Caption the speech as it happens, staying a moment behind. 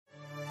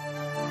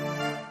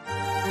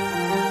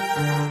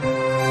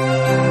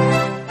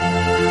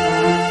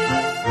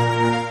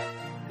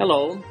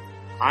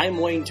I'm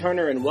Wayne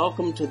Turner, and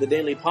welcome to the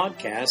daily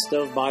podcast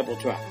of Bible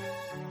Track.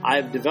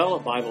 I've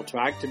developed Bible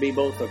Track to be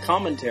both a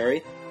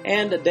commentary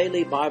and a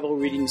daily Bible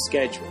reading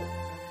schedule.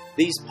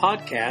 These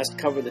podcasts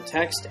cover the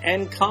text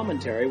and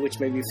commentary, which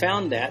may be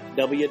found at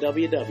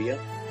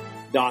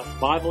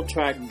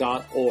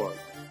www.bibletrack.org.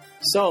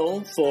 So,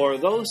 for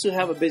those who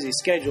have a busy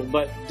schedule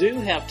but do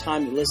have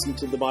time to listen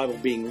to the Bible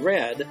being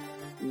read,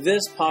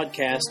 this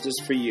podcast is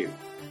for you.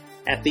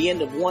 At the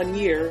end of 1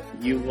 year,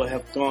 you will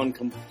have gone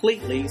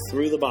completely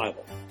through the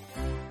Bible.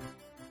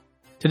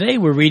 Today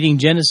we're reading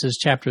Genesis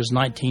chapters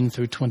 19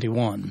 through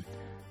 21.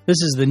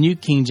 This is the New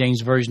King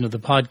James Version of the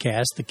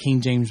podcast. The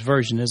King James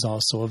Version is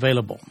also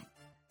available.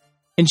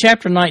 In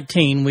chapter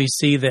 19, we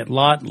see that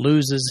Lot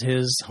loses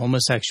his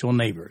homosexual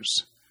neighbors.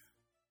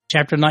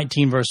 Chapter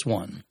 19, verse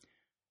 1.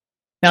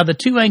 Now the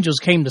two angels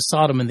came to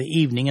Sodom in the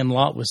evening, and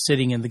Lot was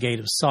sitting in the gate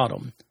of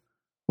Sodom.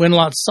 When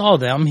Lot saw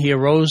them, he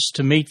arose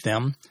to meet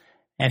them,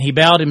 and he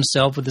bowed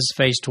himself with his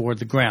face toward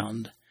the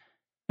ground.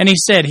 And he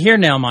said, Hear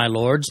now, my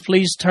lords,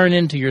 please turn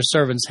into your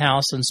servant's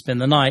house and spend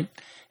the night,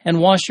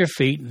 and wash your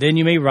feet, then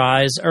you may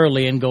rise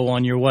early and go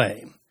on your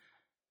way.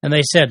 And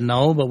they said,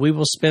 No, but we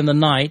will spend the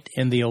night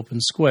in the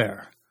open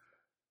square.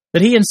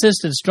 But he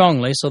insisted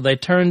strongly, so they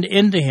turned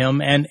into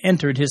him and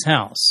entered his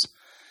house.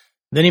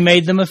 Then he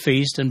made them a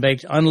feast and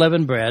baked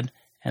unleavened bread,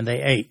 and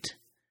they ate.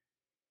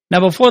 Now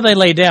before they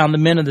lay down, the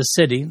men of the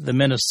city, the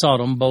men of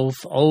Sodom, both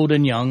old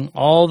and young,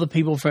 all the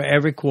people from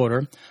every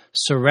quarter,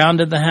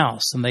 surrounded the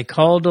house. And they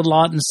called to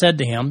Lot and said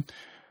to him,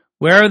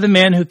 Where are the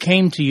men who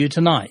came to you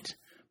tonight?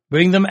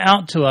 Bring them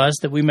out to us,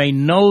 that we may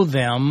know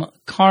them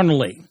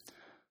carnally.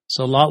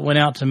 So Lot went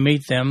out to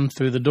meet them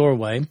through the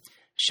doorway,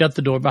 shut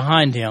the door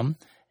behind him,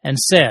 and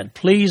said,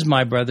 Please,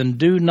 my brethren,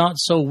 do not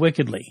so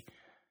wickedly.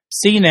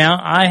 See now,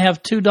 I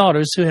have 2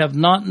 daughters who have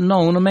not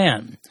known a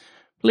man.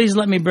 Please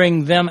let me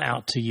bring them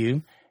out to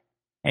you,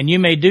 and you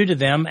may do to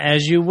them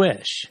as you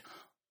wish.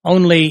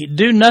 Only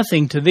do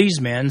nothing to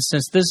these men,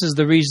 since this is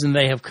the reason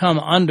they have come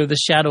under the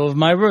shadow of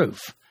my roof.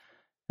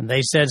 And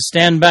they said,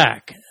 Stand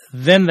back.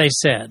 Then they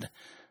said,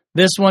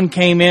 This one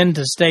came in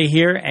to stay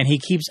here, and he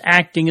keeps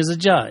acting as a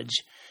judge.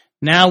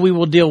 Now we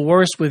will deal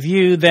worse with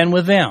you than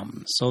with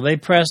them. So they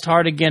pressed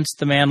hard against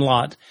the man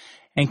Lot,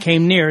 and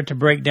came near to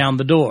break down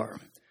the door.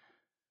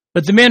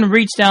 But the men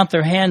reached out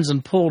their hands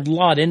and pulled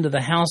Lot into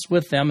the house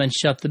with them and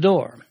shut the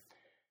door.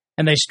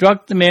 And they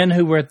struck the men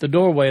who were at the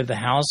doorway of the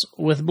house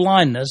with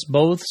blindness,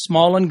 both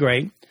small and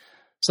great,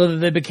 so that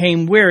they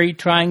became weary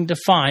trying to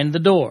find the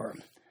door.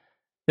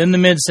 Then the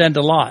men said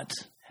to Lot,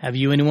 Have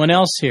you anyone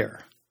else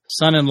here?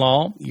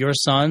 Son-in-law, your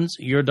sons,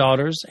 your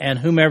daughters, and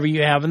whomever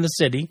you have in the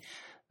city,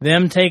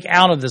 them take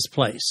out of this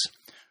place.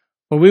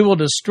 For we will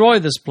destroy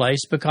this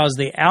place, because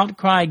the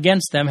outcry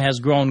against them has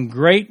grown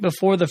great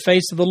before the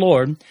face of the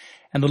Lord,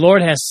 and the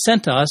Lord has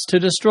sent us to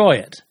destroy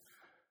it.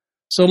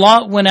 So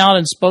Lot went out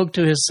and spoke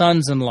to his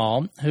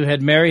sons-in-law, who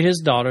had married his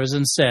daughters,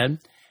 and said,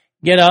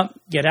 Get up,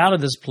 get out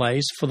of this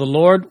place, for the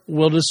Lord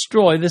will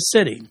destroy the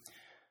city.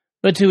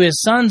 But to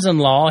his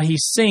sons-in-law he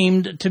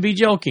seemed to be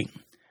joking.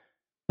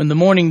 When the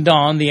morning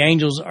dawned, the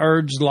angels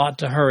urged Lot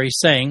to hurry,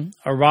 saying,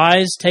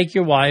 Arise, take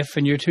your wife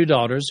and your 2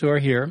 daughters who are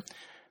here,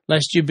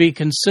 lest you be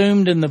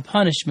consumed in the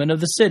punishment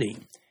of the city.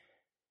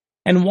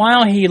 And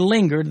while he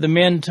lingered, the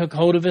men took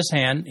hold of his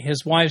hand,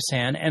 his wife's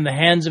hand, and the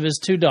hands of his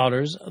 2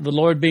 daughters, the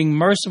Lord being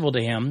merciful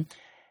to him,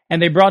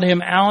 and they brought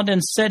him out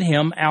and set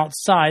him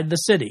outside the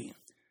city.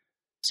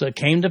 So it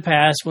came to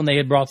pass, when they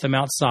had brought them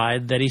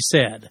outside, that he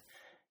said,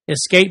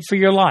 Escape for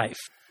your life.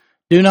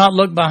 Do not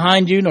look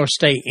behind you, nor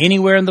stay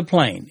anywhere in the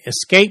plain.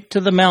 Escape to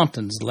the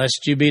mountains,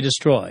 lest you be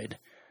destroyed.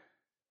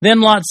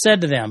 Then Lot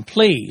said to them,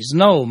 Please,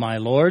 no, my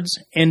lords.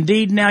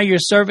 Indeed, now your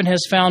servant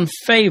has found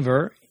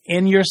favor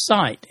in your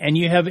sight, and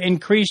you have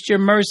increased your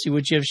mercy,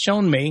 which you have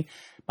shown me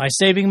by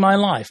saving my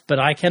life. But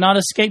I cannot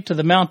escape to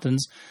the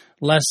mountains,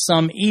 lest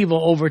some evil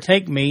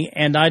overtake me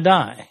and I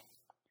die.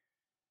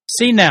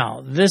 See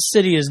now, this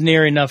city is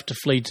near enough to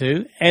flee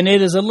to, and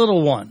it is a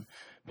little one.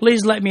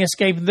 Please let me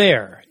escape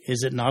there.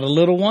 Is it not a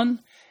little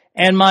one?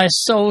 And my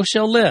soul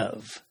shall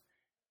live.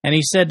 And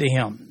he said to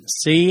him,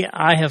 See,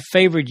 I have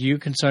favored you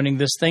concerning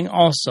this thing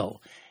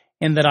also,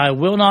 in that I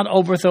will not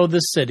overthrow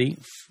this city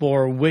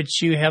for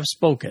which you have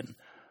spoken.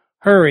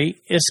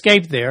 Hurry,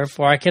 escape there,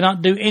 for I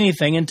cannot do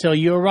anything until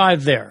you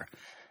arrive there.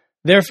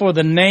 Therefore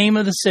the name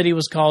of the city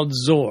was called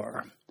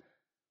Zoar.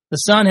 The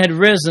sun had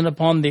risen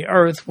upon the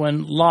earth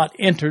when Lot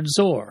entered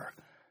Zoar.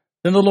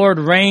 Then the Lord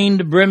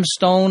rained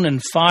brimstone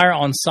and fire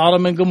on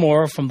Sodom and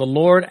Gomorrah from the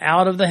Lord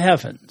out of the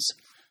heavens.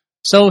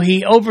 So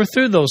he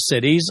overthrew those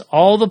cities,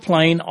 all the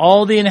plain,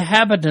 all the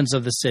inhabitants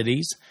of the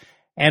cities,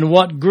 and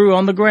what grew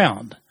on the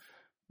ground.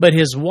 But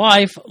his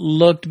wife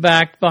looked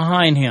back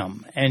behind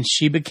him, and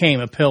she became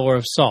a pillar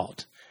of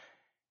salt.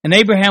 And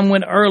Abraham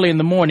went early in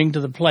the morning to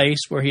the place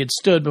where he had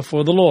stood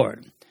before the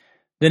Lord.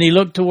 Then he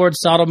looked toward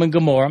Sodom and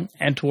Gomorrah,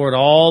 and toward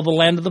all the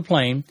land of the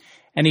plain,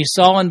 and he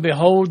saw and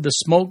behold the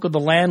smoke of the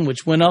land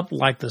which went up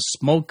like the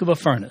smoke of a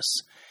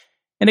furnace.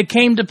 And it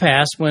came to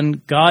pass,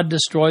 when God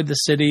destroyed the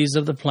cities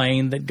of the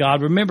plain, that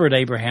God remembered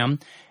Abraham,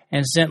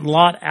 and sent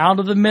Lot out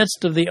of the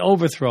midst of the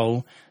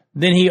overthrow.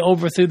 Then he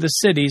overthrew the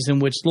cities in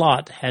which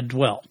Lot had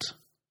dwelt.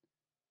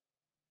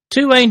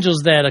 Two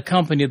angels that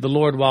accompanied the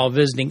Lord while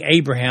visiting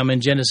Abraham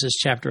in Genesis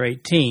chapter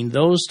 18,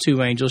 those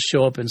two angels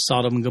show up in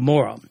Sodom and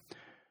Gomorrah.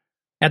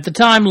 At the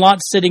time,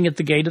 Lot's sitting at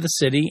the gate of the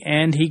city,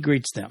 and he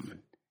greets them.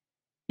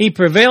 He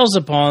prevails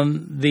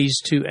upon these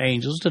two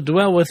angels to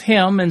dwell with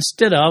him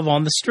instead of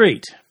on the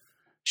street.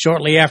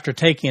 Shortly after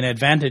taking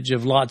advantage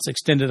of Lot's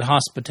extended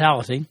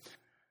hospitality,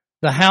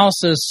 the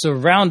house is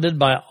surrounded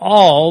by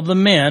all the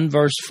men,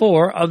 verse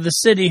 4, of the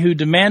city who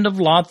demand of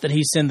Lot that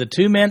he send the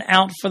two men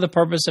out for the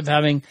purpose of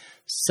having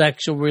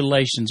sexual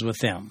relations with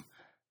them.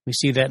 We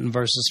see that in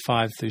verses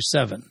 5 through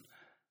 7.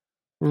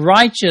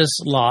 Righteous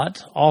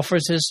Lot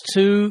offers his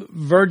two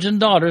virgin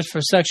daughters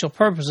for sexual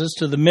purposes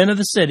to the men of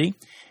the city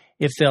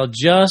if they'll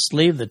just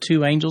leave the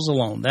two angels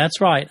alone.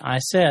 That's right, I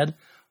said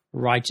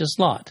righteous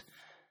Lot.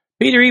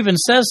 Peter even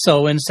says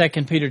so in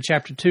 2 Peter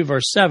chapter 2,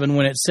 verse 7,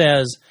 when it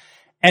says,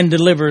 "And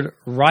delivered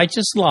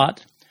righteous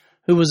Lot,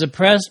 who was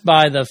oppressed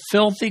by the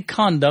filthy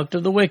conduct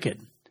of the wicked."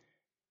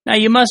 Now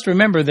you must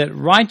remember that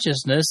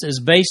righteousness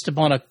is based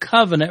upon a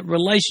covenant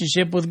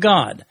relationship with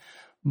God,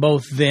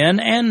 both then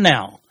and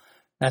now.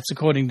 That's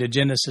according to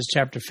Genesis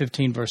chapter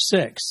 15, verse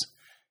 6.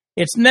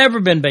 It's never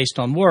been based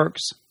on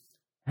works.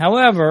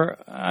 However,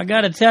 I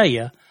got to tell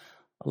you,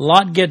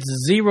 Lot gets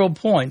 0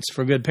 points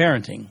for good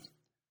parenting.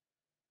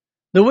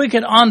 The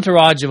wicked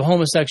entourage of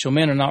homosexual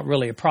men are not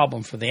really a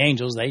problem for the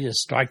angels. They just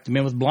strike the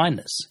men with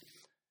blindness.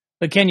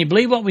 But can you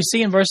believe what we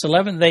see in verse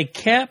 11? They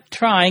kept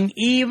trying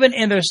even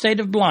in their state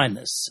of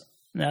blindness.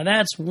 Now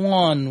that's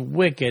one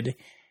wicked,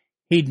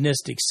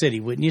 hedonistic city,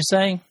 wouldn't you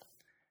say?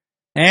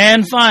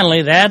 And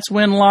finally, that's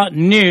when Lot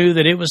knew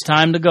that it was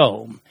time to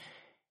go.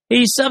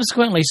 He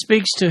subsequently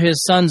speaks to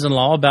his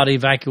sons-in-law about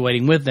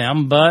evacuating with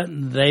them, but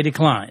they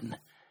decline.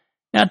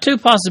 Now, two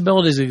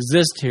possibilities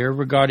exist here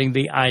regarding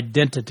the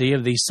identity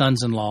of these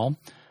sons-in-law.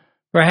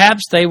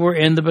 Perhaps they were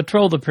in the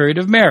betrothal period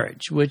of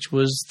marriage, which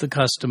was the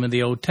custom in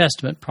the Old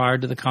Testament prior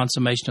to the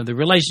consummation of the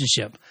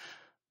relationship.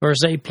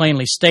 Verse 8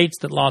 plainly states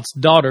that Lot's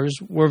daughters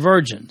were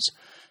virgins.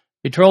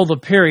 Betrothal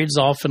periods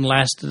often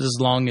lasted as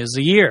long as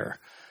a year.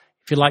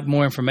 If you'd like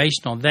more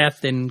information on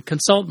that, then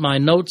consult my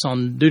notes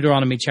on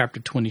Deuteronomy chapter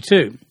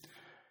 22.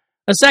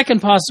 A second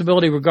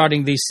possibility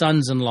regarding these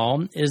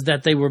sons-in-law is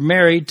that they were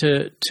married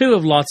to two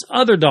of Lot's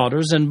other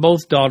daughters, and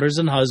both daughters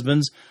and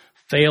husbands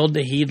failed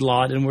to heed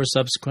Lot and were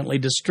subsequently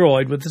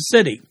destroyed with the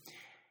city.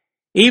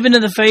 Even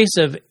in the face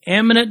of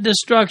imminent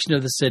destruction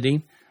of the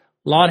city,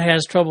 Lot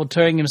has trouble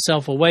tearing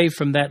himself away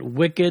from that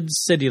wicked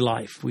city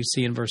life we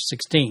see in verse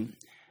 16.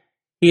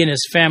 He and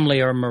his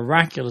family are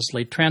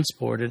miraculously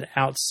transported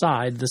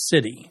outside the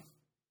city.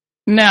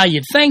 Now,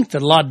 you'd think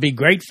that Lot would be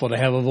grateful to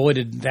have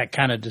avoided that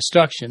kind of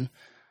destruction,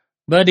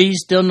 but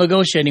he's still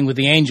negotiating with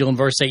the angel in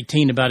verse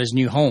 18 about his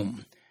new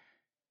home.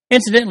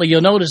 Incidentally,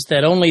 you'll notice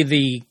that only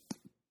the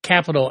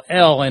capital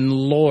L in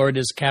Lord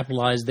is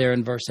capitalized there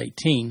in verse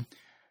 18,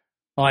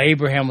 while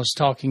Abraham was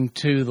talking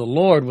to the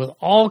Lord with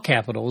all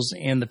capitals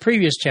in the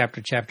previous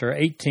chapter, chapter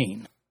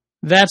 18.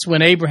 That's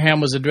when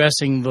Abraham was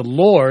addressing the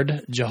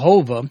Lord,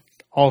 Jehovah,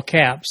 all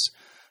caps,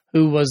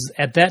 who was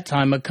at that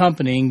time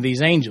accompanying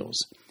these angels.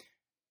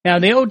 Now,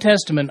 in the Old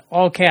Testament,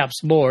 all caps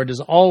Lord is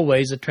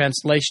always a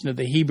translation of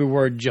the Hebrew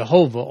word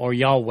Jehovah or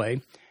Yahweh.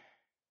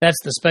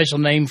 That's the special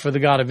name for the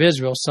God of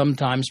Israel,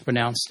 sometimes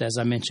pronounced, as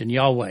I mentioned,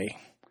 Yahweh.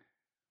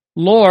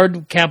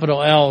 Lord,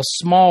 capital L,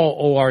 small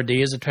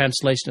O-R-D, is a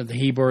translation of the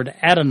Hebrew word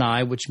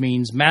Adonai, which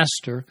means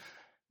master.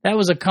 That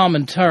was a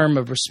common term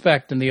of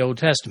respect in the Old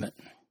Testament.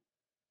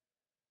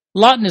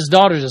 Lot and his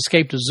daughters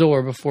escaped to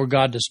Zoar before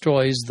God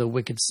destroys the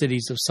wicked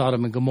cities of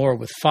Sodom and Gomorrah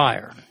with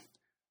fire.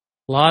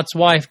 Lot's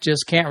wife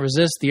just can't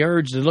resist the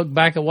urge to look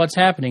back at what's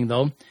happening,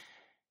 though,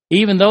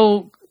 even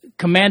though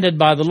commanded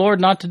by the Lord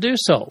not to do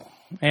so,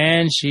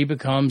 and she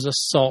becomes a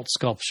salt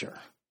sculpture.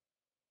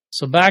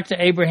 So back to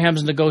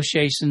Abraham's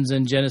negotiations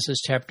in Genesis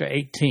chapter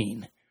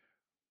 18.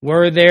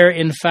 Were there,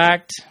 in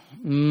fact,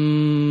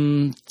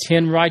 10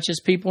 righteous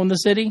people in the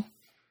city?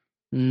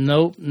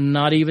 Nope,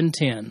 not even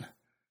 10.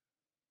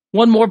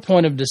 One more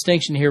point of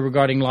distinction here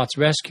regarding Lot's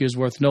rescue is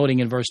worth noting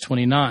in verse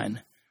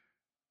 29.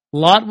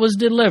 Lot was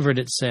delivered,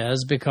 it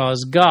says,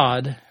 because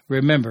God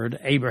remembered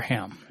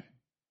Abraham.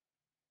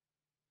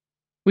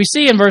 We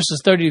see in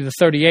verses 30 to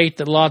 38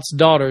 that Lot's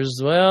daughters,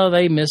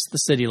 they missed the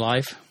city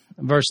life.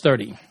 Verse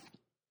 30.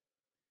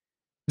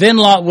 Then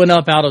Lot went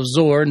up out of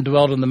Zoar and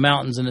dwelt in the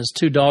mountains, and his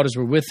two daughters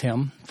were with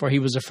him, for he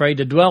was afraid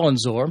to dwell in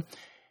Zoar,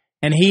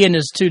 and he and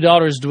his two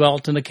daughters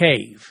dwelt in a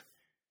cave.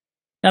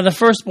 Now the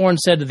firstborn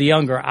said to the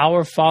younger,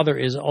 Our father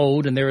is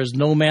old, and there is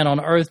no man on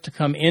earth to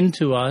come in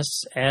to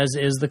us, as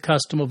is the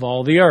custom of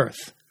all the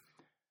earth.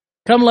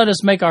 Come, let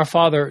us make our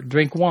father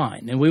drink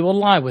wine, and we will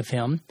lie with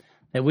him,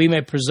 that we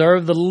may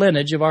preserve the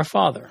lineage of our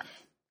father.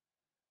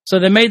 So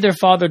they made their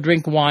father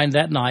drink wine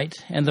that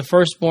night, and the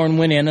firstborn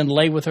went in and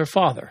lay with her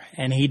father,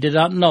 and he did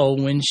not know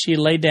when she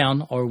lay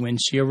down or when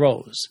she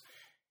arose.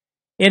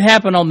 It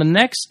happened on the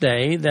next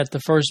day that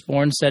the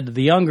firstborn said to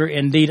the younger,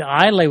 Indeed,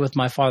 I lay with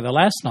my father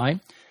last night.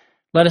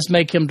 Let us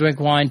make him drink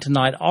wine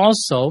tonight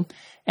also,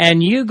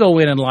 and you go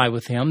in and lie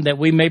with him, that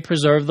we may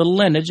preserve the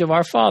lineage of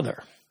our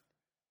father.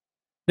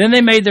 Then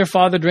they made their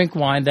father drink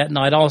wine that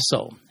night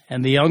also.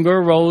 And the younger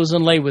arose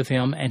and lay with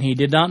him, and he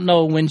did not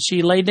know when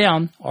she lay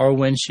down or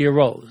when she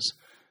arose.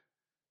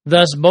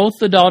 Thus both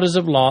the daughters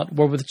of Lot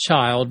were with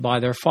child by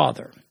their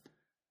father.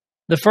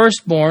 The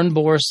firstborn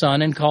bore a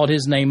son and called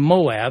his name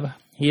Moab.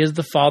 He is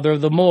the father of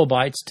the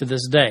Moabites to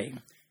this day.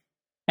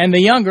 And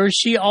the younger,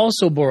 she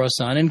also bore a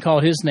son and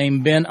called his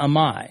name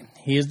Ben-Ammi.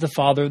 He is the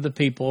father of the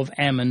people of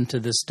Ammon to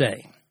this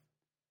day.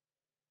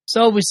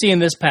 So we see in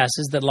this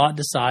passage that Lot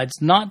decides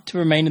not to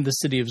remain in the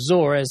city of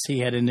Zoar as he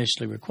had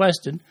initially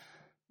requested,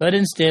 but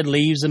instead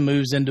leaves and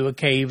moves into a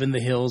cave in the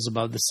hills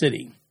above the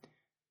city.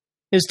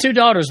 His two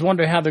daughters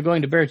wonder how they're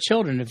going to bear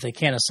children if they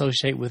can't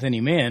associate with any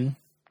men.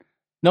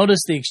 Notice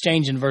the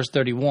exchange in verse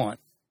 31.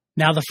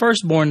 Now the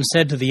firstborn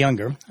said to the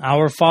younger,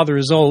 Our father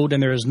is old,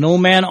 and there is no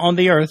man on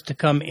the earth to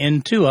come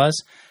in to us,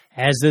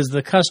 as is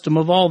the custom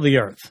of all the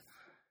earth.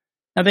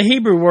 Now the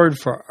Hebrew word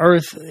for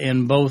earth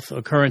in both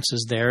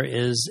occurrences there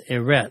is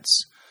eretz.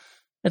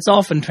 It's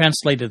often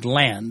translated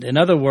land. In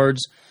other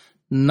words,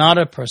 not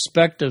a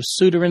prospective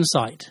suitor in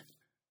sight.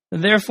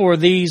 Therefore,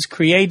 these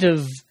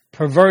creative,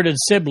 perverted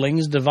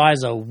siblings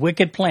devise a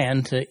wicked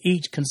plan to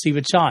each conceive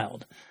a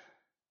child.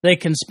 They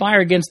conspire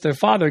against their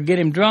father, get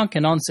him drunk,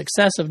 and on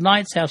successive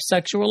nights have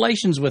sexual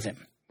relations with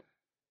him.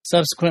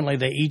 Subsequently,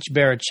 they each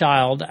bear a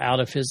child out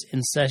of his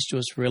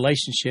incestuous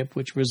relationship,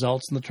 which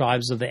results in the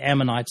tribes of the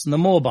Ammonites and the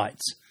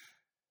Moabites.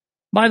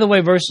 By the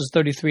way, verses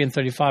 33 and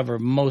 35 are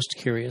most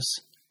curious.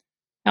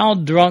 How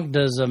drunk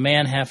does a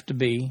man have to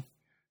be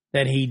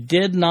that he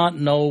did not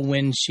know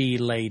when she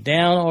lay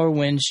down or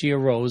when she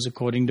arose,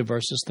 according to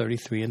verses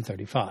 33 and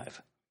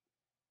 35.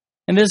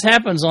 And this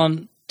happens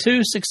on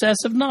 2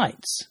 successive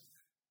nights.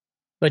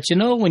 But you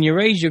know, when you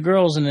raise your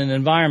girls in an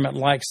environment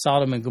like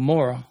Sodom and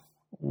Gomorrah,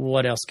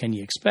 what else can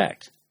you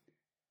expect?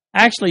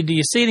 Actually, do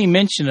you see any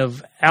mention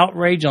of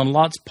outrage on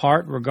Lot's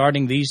part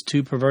regarding these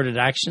 2 perverted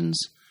actions?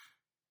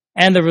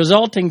 And the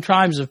resulting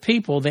tribes of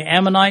people, the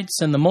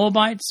Ammonites and the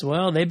Moabites,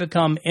 well, they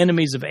become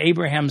enemies of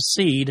Abraham's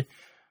seed,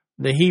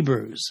 the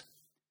Hebrews.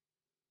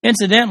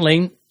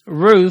 Incidentally,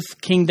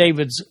 Ruth, King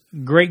David's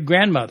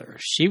great-grandmother,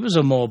 she was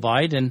a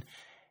Moabite,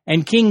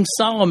 and King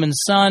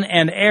Solomon's son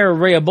and heir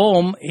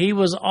Rehoboam, he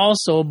was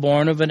also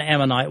born of an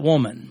Ammonite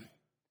woman.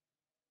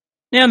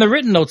 Now, in the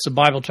written notes of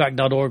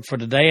BibleTrack.org for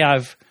today,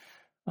 I've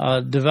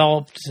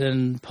developed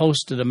and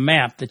posted a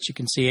map that you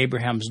can see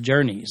Abraham's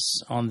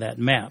journeys on that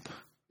map.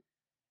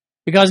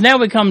 Because now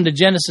we come to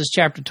Genesis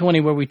chapter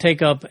 20, where we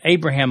take up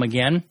Abraham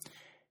again,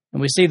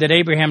 and we see that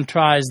Abraham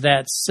tries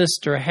that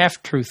sister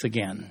half-truth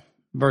again.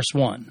 Verse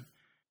 1.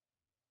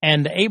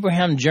 And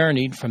Abraham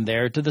journeyed from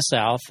there to the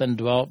south and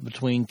dwelt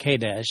between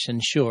Kadesh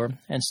and Shur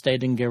and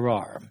stayed in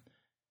Gerar.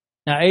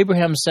 Now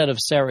Abraham said of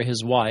Sarah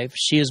his wife,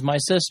 She is my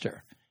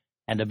sister.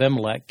 And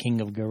Abimelech,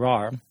 king of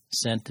Gerar,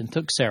 sent and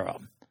took Sarah.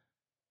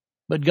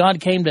 But God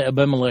came to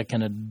Abimelech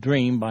in a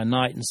dream by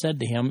night and said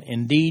to him,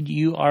 Indeed,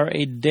 you are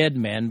a dead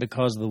man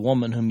because of the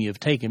woman whom you have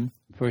taken,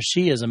 for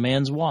she is a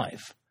man's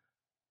wife.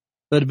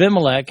 But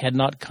Abimelech had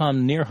not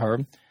come near her,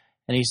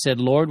 and he said,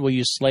 Lord, will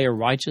you slay a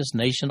righteous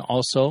nation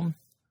also?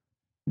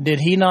 Did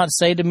he not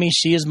say to me,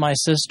 She is my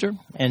sister?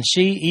 And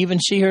even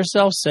she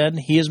herself said,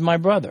 He is my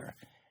brother.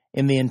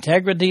 In the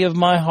integrity of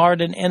my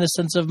heart and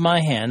innocence of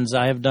my hands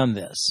I have done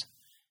this.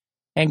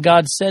 And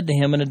God said to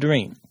him in a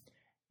dream,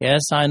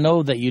 Yes, I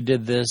know that you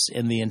did this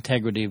in the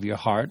integrity of your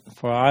heart,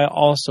 for I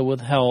also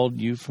withheld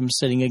you from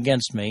sinning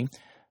against me.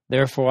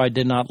 Therefore I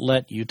did not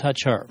let you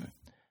touch her.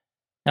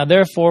 Now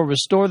therefore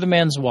restore the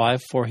man's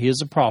wife, for he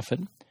is a prophet,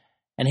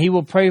 and he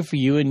will pray for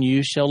you, and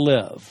you shall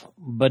live.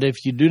 But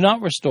if you do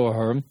not restore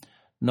her,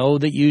 know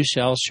that you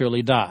shall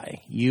surely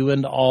die, you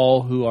and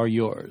all who are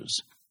yours.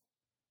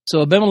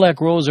 So Abimelech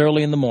rose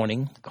early in the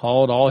morning,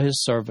 called all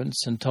his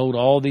servants, and told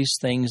all these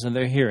things in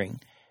their hearing,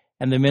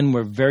 and the men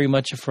were very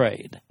much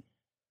afraid.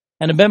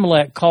 And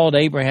Abimelech called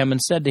Abraham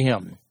and said to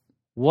him,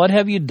 What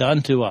have you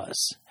done to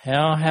us?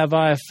 How have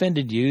I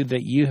offended you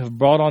that you have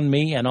brought on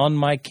me and on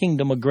my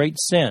kingdom a great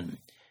sin?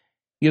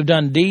 You have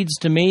done deeds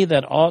to me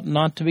that ought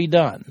not to be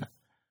done.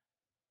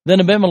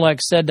 Then Abimelech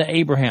said to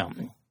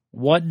Abraham,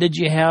 What did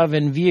you have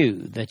in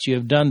view that you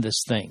have done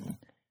this thing?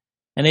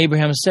 And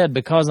Abraham said,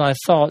 Because I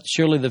thought,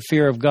 surely the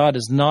fear of God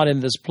is not in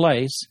this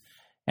place,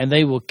 and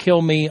they will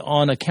kill me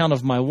on account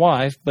of my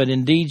wife, but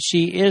indeed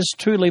she is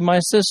truly my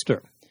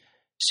sister.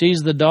 She's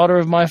the daughter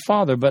of my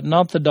father, but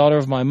not the daughter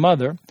of my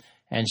mother,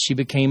 and she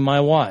became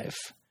my wife.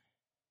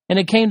 And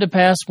it came to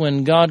pass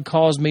when God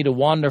caused me to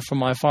wander from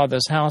my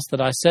father's house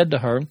that I said to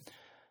her,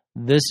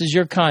 This is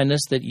your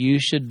kindness that you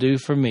should do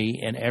for me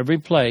in every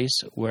place,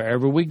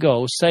 wherever we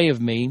go, say of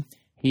me,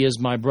 He is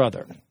my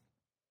brother.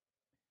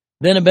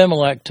 Then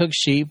Abimelech took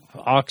sheep,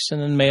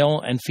 oxen, and male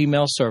and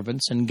female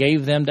servants, and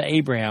gave them to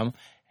Abraham,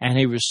 and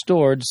he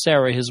restored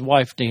Sarah his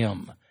wife to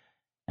him.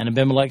 And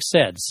Abimelech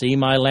said, See,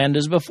 my land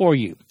is before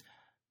you.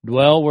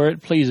 Dwell where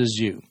it pleases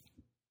you.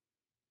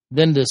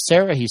 Then to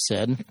Sarah he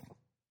said,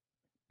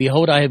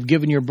 Behold, I have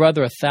given your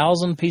brother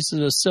 1,000 pieces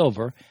of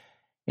silver.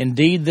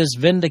 Indeed, this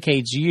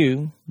vindicates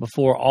you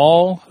before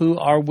all who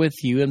are with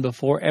you and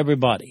before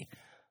everybody.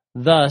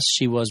 Thus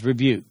she was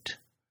rebuked.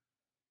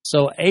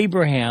 So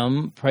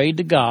Abraham prayed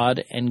to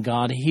God, and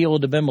God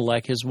healed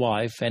Abimelech his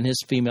wife and his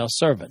female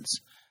servants.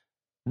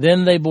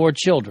 Then they bore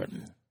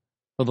children,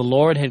 for the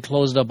Lord had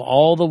closed up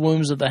all the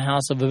wombs of the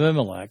house of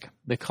Abimelech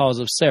because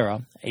of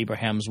Sarah,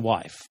 Abraham's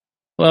wife.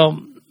 Well,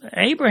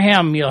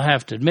 Abraham, you'll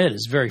have to admit,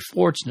 is very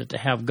fortunate to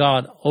have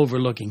God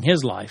overlooking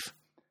his life.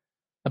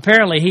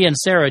 Apparently, he and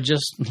Sarah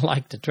just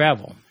like to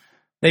travel.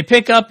 They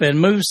pick up and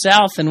move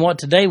south in what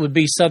today would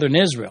be southern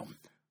Israel.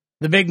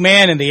 The big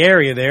man in the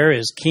area there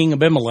is King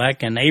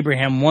Abimelech, and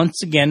Abraham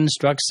once again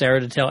instructs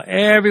Sarah to tell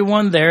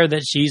everyone there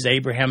that she's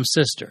Abraham's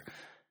sister.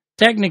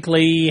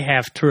 Technically,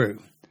 half true.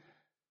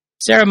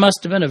 Sarah must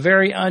have been a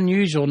very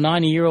unusual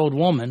 90-year-old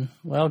woman.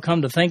 Well,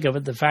 come to think of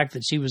it, the fact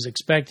that she was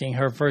expecting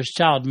her first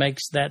child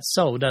makes that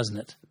so, doesn't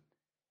it?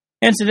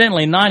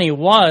 Incidentally, 90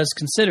 was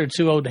considered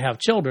too old to have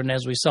children,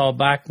 as we saw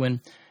back when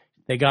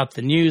they got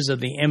the news of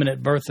the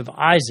imminent birth of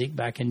Isaac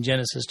back in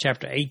Genesis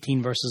chapter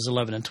 18, verses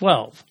 11 and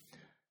 12.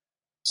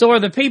 So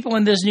are the people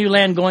in this new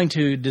land going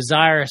to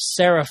desire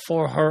Sarah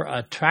for her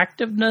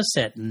attractiveness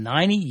at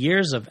 90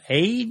 years of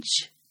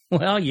age?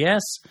 Well,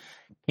 yes,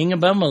 King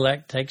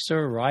Abimelech takes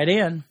her right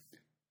in.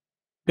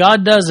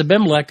 God does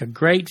Abimelech a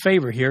great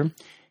favor here.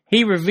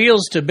 He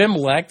reveals to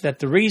Abimelech that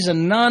the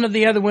reason none of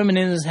the other women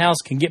in his house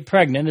can get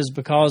pregnant is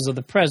because of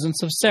the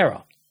presence of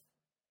Sarah.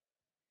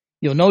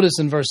 You'll notice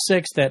in verse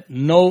 6 that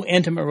no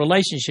intimate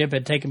relationship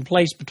had taken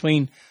place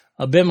between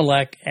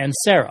Abimelech and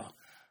Sarah.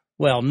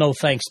 Well, no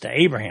thanks to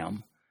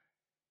Abraham.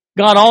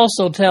 God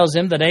also tells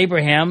him that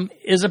Abraham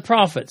is a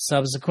prophet.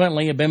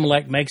 Subsequently,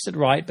 Abimelech makes it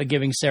right by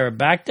giving Sarah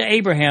back to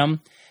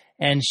Abraham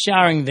and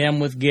showering them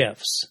with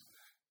gifts.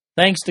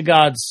 Thanks to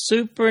God's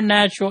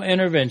supernatural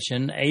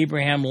intervention,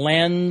 Abraham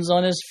lands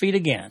on his feet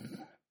again.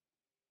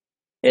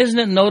 Isn't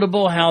it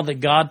notable how that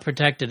God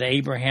protected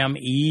Abraham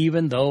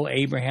even though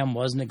Abraham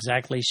wasn't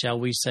exactly, shall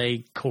we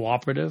say,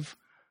 cooperative?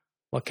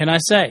 What can I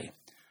say?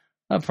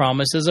 A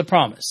promise is a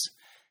promise.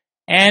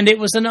 And it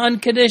was an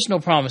unconditional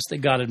promise that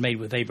God had made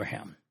with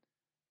Abraham.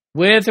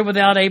 With or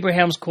without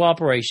Abraham's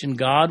cooperation,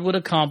 God would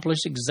accomplish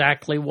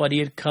exactly what he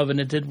had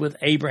covenanted with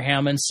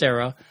Abraham and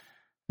Sarah,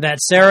 that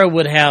Sarah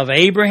would have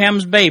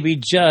Abraham's baby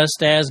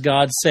just as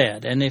God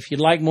said. And if you'd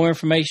like more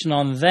information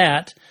on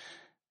that,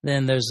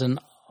 then there's an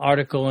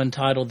article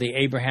entitled The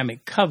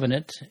Abrahamic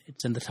Covenant.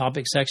 It's in the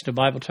topic section of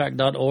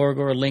BibleTrack.org,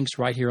 or links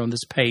right here on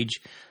this page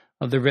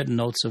of the written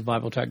notes of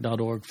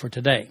BibleTrack.org for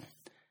today.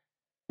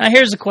 Now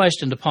here's a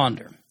question to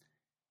ponder.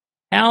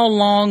 How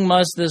long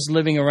must this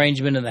living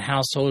arrangement in the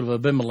household of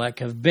Abimelech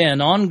have been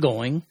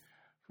ongoing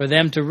for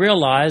them to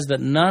realize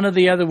that none of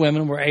the other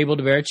women were able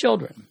to bear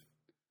children?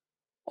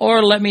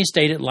 Or let me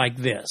state it like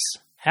this.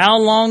 How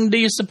long do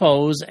you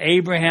suppose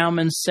Abraham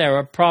and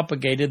Sarah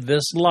propagated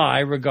this lie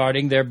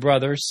regarding their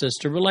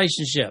brother-sister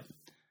relationship?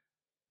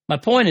 My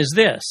point is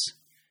this.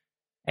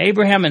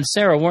 Abraham and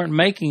Sarah weren't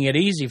making it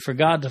easy for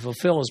God to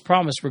fulfill his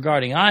promise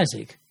regarding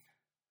Isaac,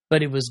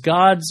 but it was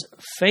God's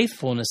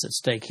faithfulness at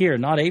stake here,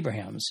 not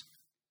Abraham's.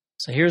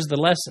 So here's the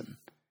lesson.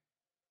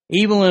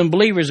 Even when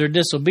believers are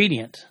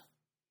disobedient,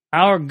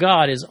 our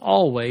God is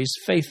always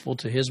faithful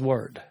to his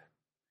word.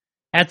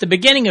 At the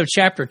beginning of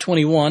chapter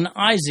 21,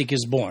 Isaac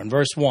is born,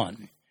 verse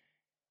 1.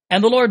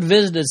 And the Lord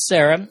visited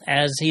Sarah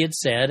as he had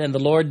said, and the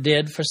Lord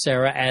did for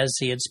Sarah as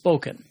he had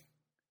spoken.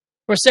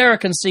 For Sarah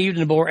conceived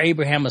and bore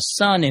Abraham a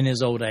son in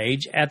his old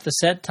age, at the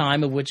set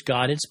time of which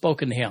God had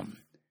spoken to him.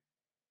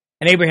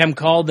 And Abraham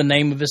called the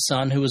name of his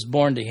son who was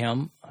born to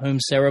him, whom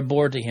Sarah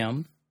bore to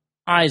him,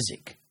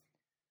 Isaac.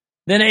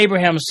 Then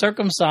Abraham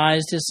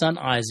circumcised his son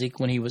Isaac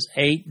when he was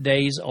 8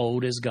 days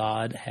old, as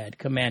God had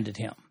commanded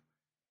him.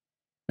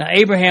 Now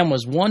Abraham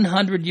was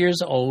 100 years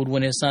old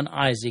when his son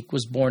Isaac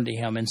was born to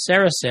him. And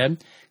Sarah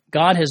said,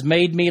 God has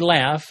made me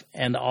laugh,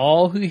 and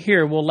all who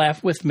hear will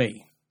laugh with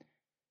me.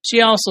 She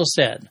also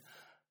said,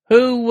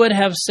 Who would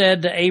have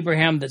said to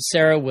Abraham that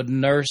Sarah would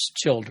nurse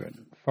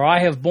children? For I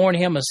have borne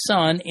him a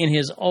son in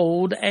his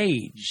old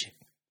age.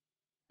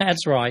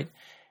 That's right.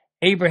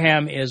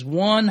 Abraham is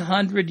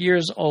 100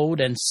 years old,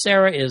 and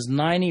Sarah is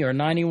 90 or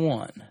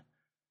 91.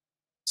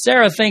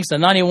 Sarah thinks a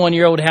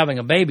 91-year-old having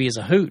a baby is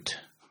a hoot.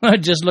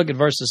 Just look at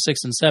verses 6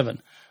 and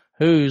 7.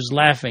 Who's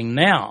laughing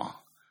now?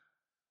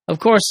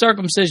 Of course,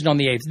 circumcision on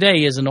the 8th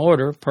day is an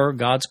order per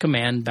God's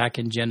command back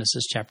in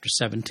Genesis chapter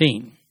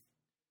 17.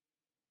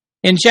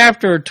 In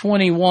chapter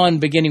 21,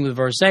 beginning with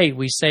verse 8,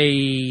 we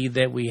say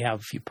that we have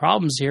a few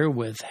problems here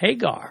with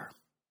Hagar.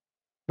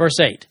 Verse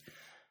 8.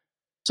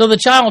 So the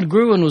child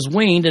grew and was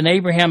weaned, and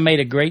Abraham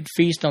made a great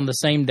feast on the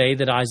same day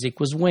that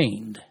Isaac was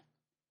weaned.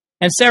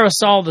 And Sarah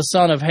saw the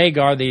son of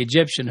Hagar the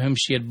Egyptian, whom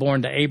she had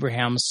borne to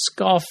Abraham,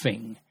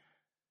 scoffing.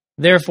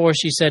 Therefore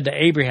she said to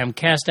Abraham,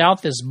 Cast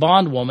out this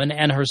bondwoman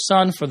and her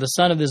son, for the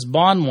son of this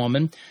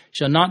bondwoman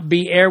shall not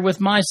be heir with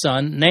my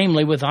son,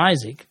 namely with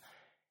Isaac.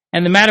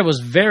 And the matter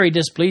was very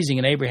displeasing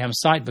in Abraham's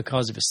sight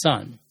because of his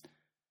son.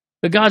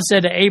 But God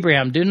said to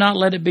Abraham, "Do not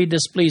let it be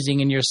displeasing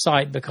in your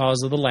sight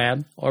because of the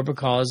lad or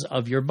because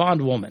of your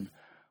bondwoman.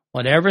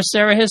 Whatever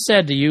Sarah has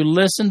said to you,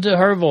 listen to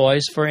her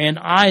voice, for in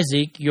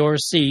Isaac your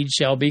seed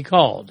shall be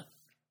called.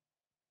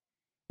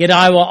 Yet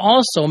I will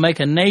also make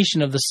a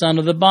nation of the son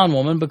of the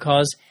bondwoman,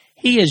 because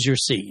he is your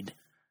seed."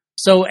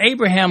 So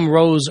Abraham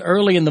rose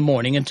early in the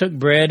morning and took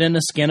bread and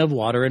a skin of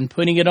water, and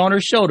putting it on her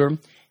shoulder,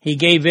 he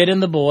gave it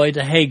and the boy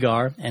to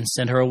Hagar and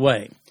sent her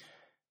away.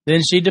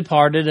 Then she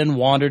departed and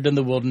wandered in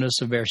the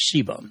wilderness of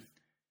Beersheba.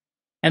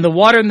 And the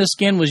water in the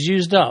skin was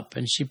used up,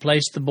 and she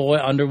placed the boy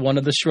under one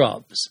of the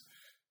shrubs.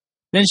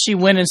 Then she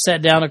went and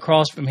sat down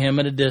across from him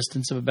at a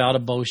distance of about a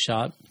bow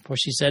shot, for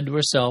she said to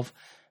herself,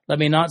 "Let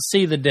me not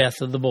see the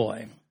death of the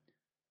boy."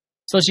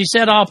 So she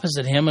sat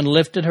opposite him and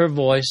lifted her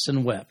voice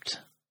and wept.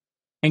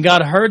 And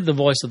God heard the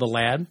voice of the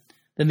lad.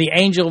 Then the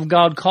angel of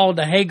God called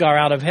to Hagar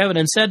out of heaven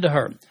and said to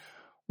her,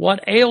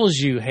 "What ails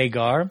you,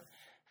 Hagar?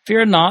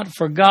 Fear not,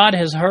 for God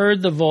has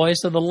heard the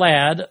voice of the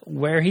lad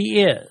where he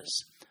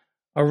is.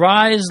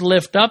 Arise,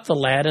 lift up the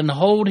lad, and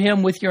hold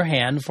him with your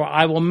hand, for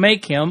I will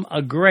make him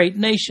a great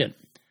nation."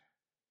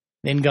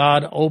 Then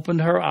God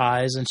opened her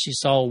eyes, and she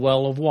saw a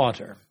well of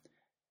water.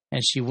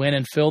 And she went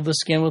and filled the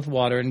skin with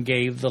water and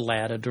gave the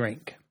lad a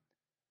drink.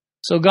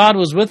 So God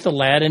was with the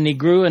lad, and he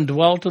grew and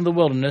dwelt in the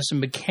wilderness and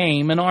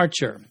became an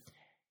archer.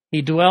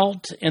 He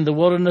dwelt in the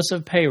wilderness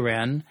of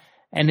Paran,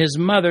 and his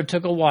mother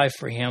took a wife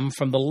for him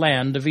from the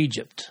land of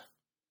Egypt.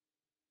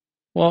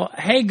 Well,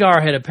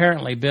 Hagar had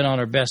apparently been on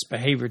her best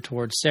behavior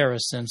toward Sarah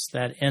since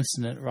that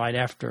incident right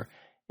after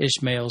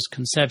Ishmael's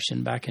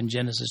conception back in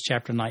Genesis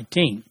chapter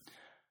 19.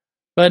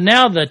 But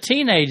now the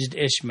teenaged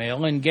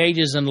Ishmael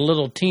engages in a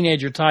little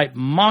teenager-type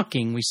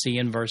mocking we see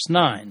in verse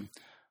 9,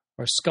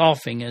 or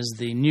scoffing as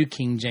the New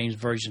King James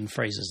Version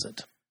phrases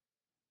it.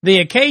 The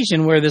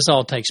occasion where this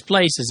all takes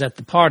place is at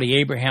the party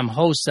Abraham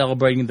hosts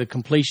celebrating the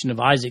completion of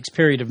Isaac's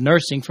period of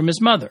nursing from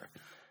his mother.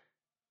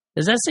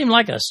 Does that seem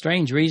like a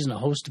strange reason to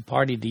host a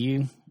party to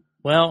you?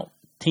 Well,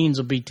 teens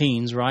will be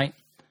teens, right?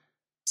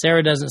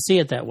 Sarah doesn't see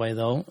it that way,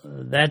 though.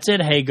 "That's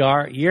it,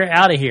 Hagar. You're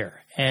out of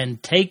here,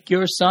 and take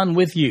your son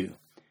with you."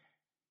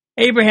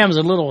 Abraham's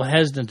a little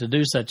hesitant to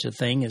do such a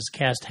thing as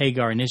cast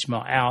Hagar and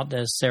Ishmael out,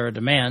 as Sarah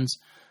demands,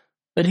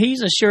 but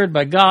he's assured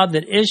by God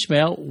that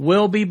Ishmael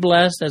will be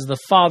blessed as the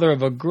father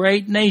of a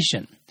great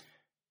nation,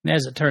 and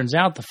as it turns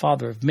out, the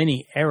father of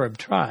many Arab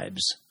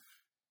tribes.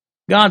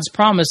 God's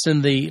promise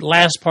in the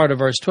last part of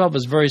verse 12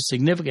 is very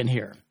significant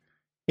here.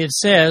 It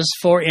says,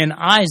 "For in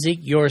Isaac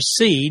your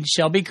seed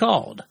shall be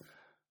called."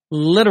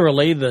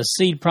 Literally, the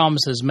seed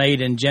promises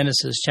made in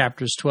Genesis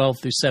chapters 12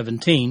 through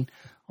 17,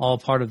 all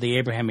part of the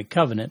Abrahamic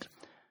covenant,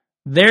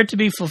 they're to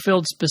be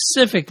fulfilled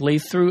specifically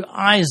through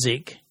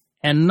Isaac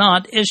and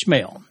not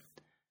Ishmael.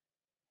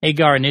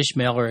 Hagar and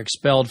Ishmael are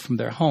expelled from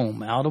their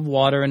home, out of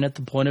water, and at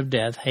the point of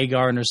death,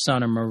 Hagar and her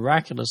son are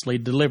miraculously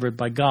delivered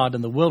by God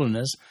in the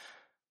wilderness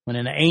when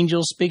an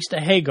angel speaks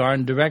to Hagar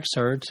and directs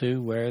her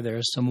to where there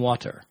is some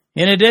water.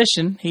 In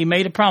addition, he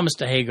made a promise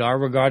to Hagar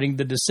regarding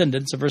the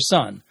descendants of her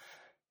son.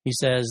 He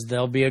says,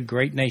 "They'll be a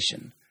great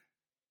nation."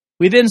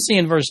 We then see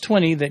in verse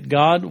 20 that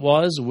God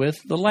was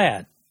with the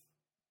lad.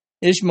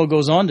 Ishmael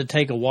goes on to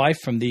take a wife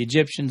from the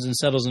Egyptians and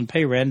settles in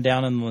Paran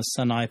down in the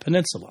Sinai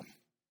Peninsula.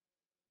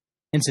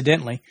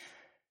 Incidentally,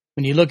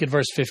 when you look at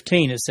verse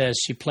 15, it says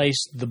she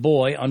placed the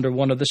boy under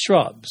one of the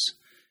shrubs.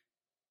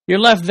 You're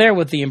left there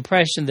with the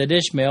impression that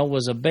Ishmael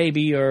was a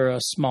baby or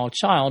a small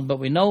child, but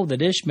we know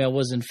that Ishmael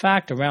was in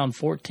fact around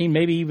 14,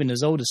 maybe even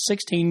as old as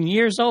 16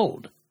 years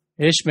old.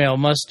 Ishmael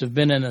must have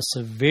been in a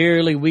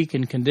severely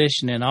weakened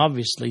condition and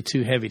obviously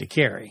too heavy to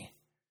carry.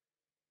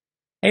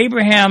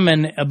 Abraham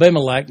and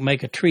Abimelech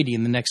make a treaty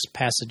in the next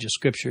passage of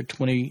Scripture,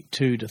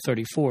 22 to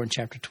 34 in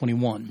chapter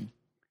 21.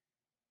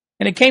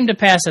 And it came to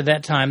pass at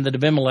that time that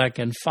Abimelech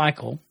and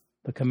Phicol,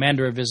 the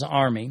commander of his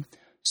army,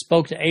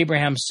 spoke to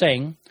Abraham,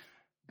 saying,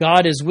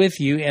 "God is with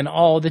you in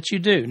all that you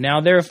do. Now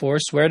therefore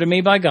swear to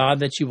me by God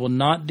that you will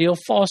not deal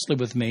falsely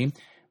with me,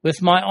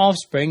 with my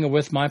offspring, or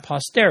with my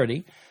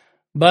posterity,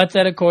 but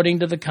that according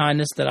to the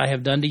kindness that I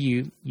have done to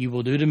you, you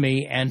will do to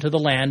me and to the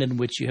land in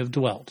which you have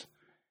dwelt."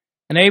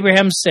 And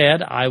Abraham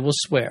said, "I will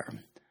swear."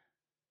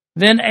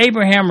 Then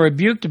Abraham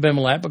rebuked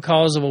Abimelech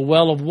because of a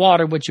well of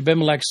water which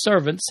Abimelech's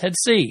servants had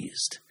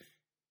seized.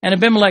 And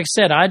Abimelech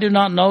said, "I do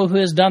not know who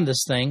has done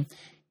this thing.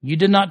 You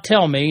did not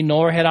tell me,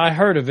 nor had I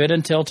heard of it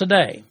until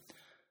today."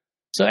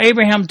 So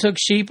Abraham took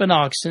sheep and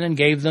oxen and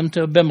gave them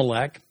to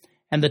Abimelech,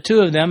 and the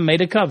two of them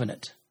made a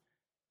covenant.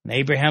 And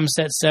Abraham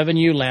set 7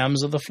 ewe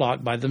lambs of the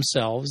flock by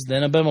themselves.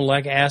 Then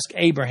Abimelech asked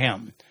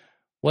Abraham,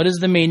 "What is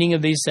the meaning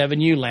of these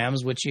 7 ewe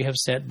lambs which you have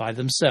set by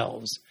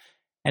themselves?"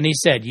 And he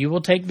said, "You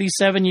will take these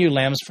 7 ewe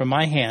lambs from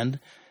my hand,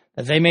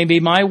 that they may be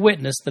my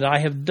witness that I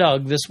have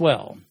dug this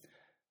well."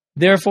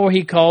 Therefore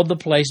he called the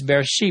place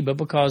Beersheba,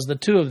 because the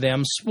two of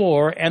them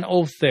swore an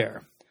oath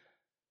there.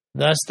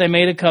 Thus they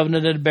made a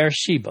covenant at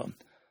Beersheba.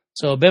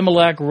 So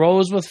Abimelech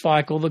rose with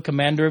Phicol, the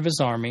commander of his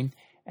army,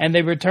 and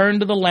they returned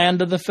to the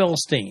land of the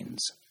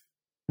Philistines.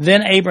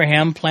 Then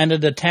Abraham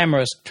planted a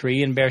tamarisk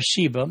tree in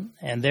Beersheba,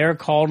 and there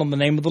called on the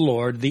name of the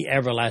Lord, the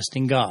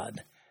everlasting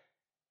God.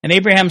 And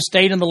Abraham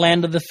stayed in the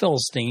land of the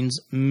Philistines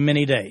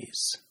many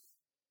days.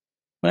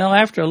 Well,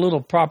 after a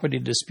little property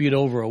dispute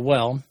over a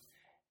well,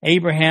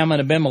 Abraham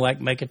and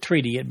Abimelech make a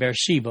treaty at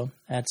Beersheba.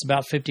 That's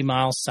about 50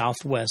 miles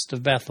southwest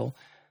of Bethel,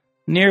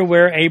 near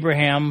where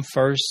Abraham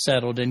first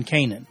settled in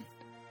Canaan.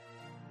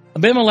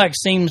 Abimelech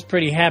seems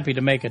pretty happy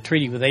to make a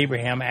treaty with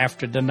Abraham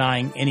after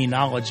denying any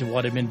knowledge of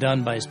what had been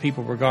done by his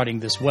people regarding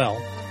this well.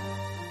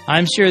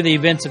 I'm sure the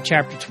events of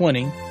chapter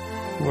 20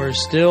 were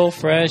still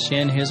fresh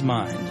in his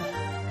mind.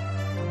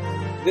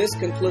 This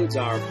concludes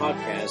our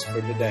podcast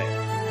for today.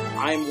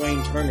 I'm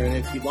Wayne Turner, and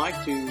if you'd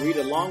like to read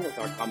along with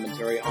our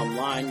commentary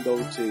online, go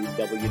to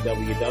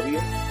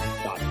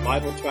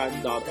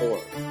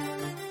www.bibletrack.org.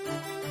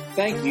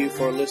 Thank you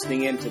for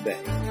listening in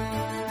today.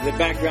 The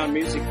background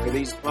music for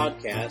these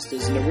podcasts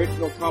is an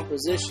original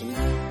composition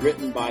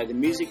written by the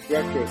music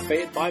director of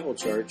Fayette Bible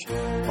Church,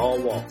 Paul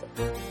Walton.